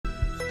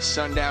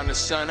Sundown to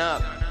sun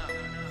up.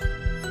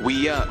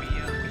 We up.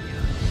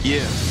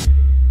 Yeah.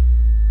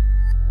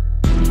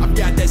 I've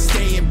got that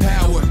staying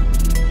power,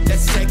 that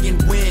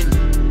second wind,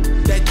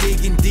 that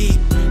digging deep,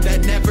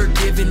 that never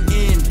giving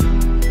in,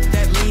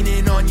 that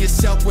leaning on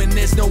yourself when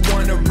there's no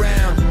one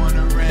around,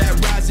 that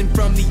rising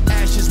from the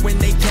ashes when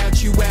they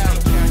count you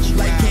out.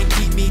 Light can't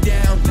keep me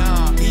down,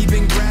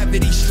 even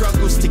gravity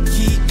struggles to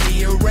keep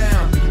me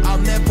around. I'll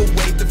never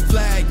wave the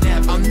flag,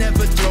 I'll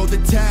never throw the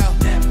towel.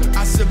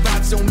 I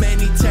survived so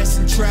many tests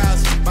and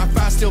trials, my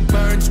fire still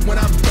burns when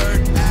I'm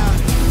burnt out.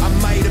 I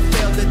might have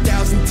failed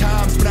 1,000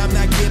 times, but I'm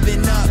not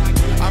giving up.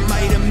 I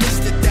might have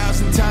missed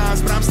 1,000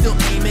 times, but I'm still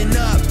aiming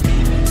up.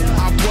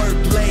 I work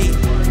late,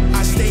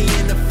 I stay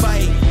in the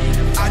fight,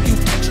 I do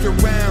extra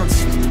rounds,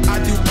 I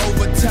do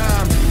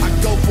overtime, I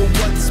go for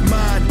what's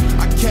mine.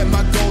 I kept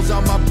my goals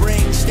on my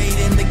brain, stayed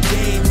in the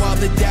game while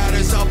the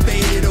doubters all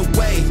faded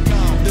away.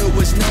 There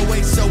was no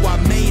way, so I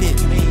made it.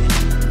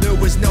 There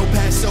was no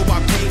path, so I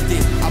paved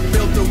it. I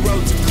built the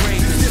road to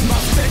greatness. This is my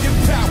second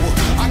power.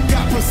 I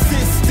got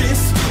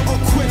persistence. A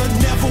quitter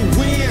never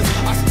wins.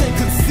 I stay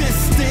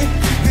consistent.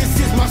 This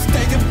is my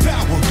staying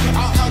power.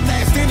 I'll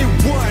outlast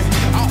anyone.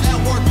 I'll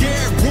outwork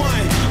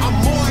everyone. I'm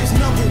always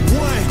number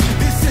one.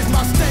 This is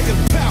my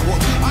staying power.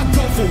 I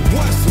go for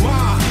what's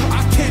mine.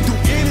 I can't do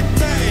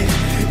anything.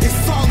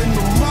 It's all in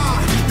the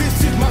mind. This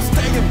is my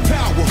staying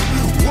power.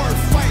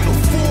 Worth fighting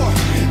for.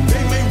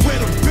 They may win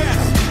a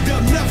battle.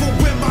 They'll never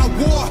win my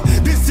war.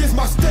 This is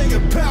my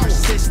staying power.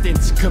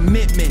 Persistence,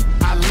 commitment,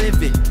 I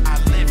live it.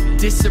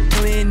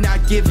 Discipline,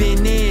 not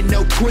giving in,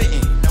 no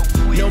quitting.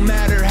 No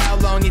matter how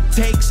long it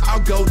takes, I'll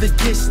go the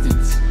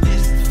distance.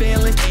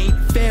 Failing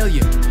ain't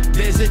failure,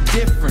 there's a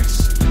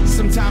difference.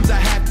 Sometimes I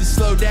have to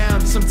slow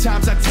down,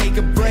 sometimes I take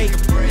a break.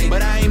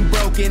 But I ain't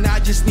broken, I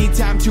just need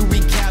time to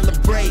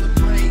recalibrate.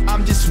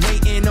 I'm just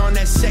waiting on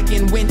that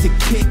second wind to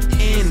kick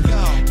in.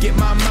 Get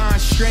my mind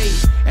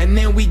straight, and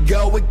then we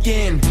go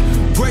again.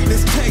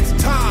 Greatness takes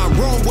time,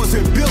 Rome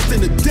wasn't built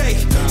in a day.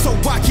 So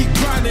I keep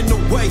grinding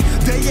away,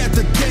 day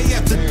after day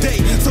after day.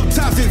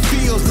 Sometimes it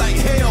feels like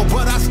hell,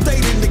 but I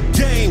stayed in the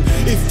game.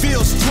 It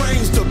feels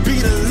strange to be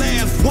the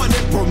last one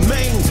that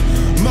remains.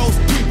 Most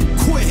people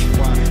quit.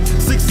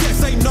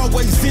 Success ain't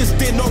always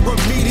instant or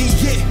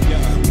immediate,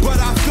 but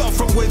I felt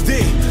from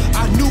within,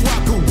 I knew I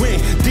could win.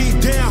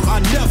 Deep down, I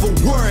never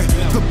worried.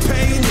 The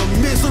pain, the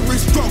misery,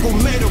 struggle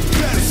made it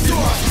better. Still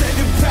I stayed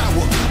in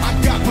power, I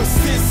got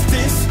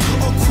persistence.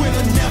 A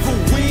quitter never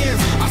wins,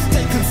 I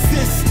stay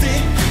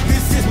consistent.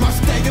 This is my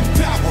staying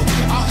power.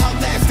 I'll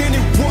outlast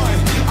anyone,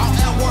 I'll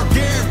outwork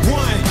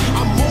everyone.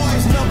 I'm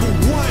always number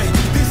one.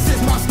 This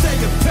is my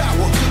staying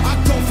power. I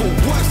go for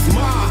what's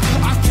mine.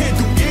 I can't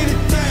do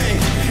anything.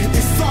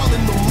 It's all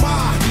in the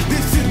mind.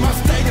 This is my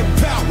staying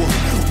power.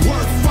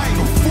 Worth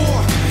fighting for.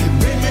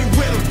 They may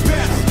win a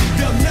battle.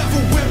 They'll never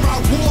win my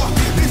war.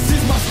 This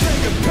is my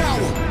staying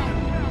power.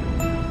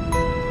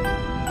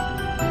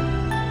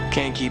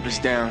 Can't keep us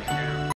down.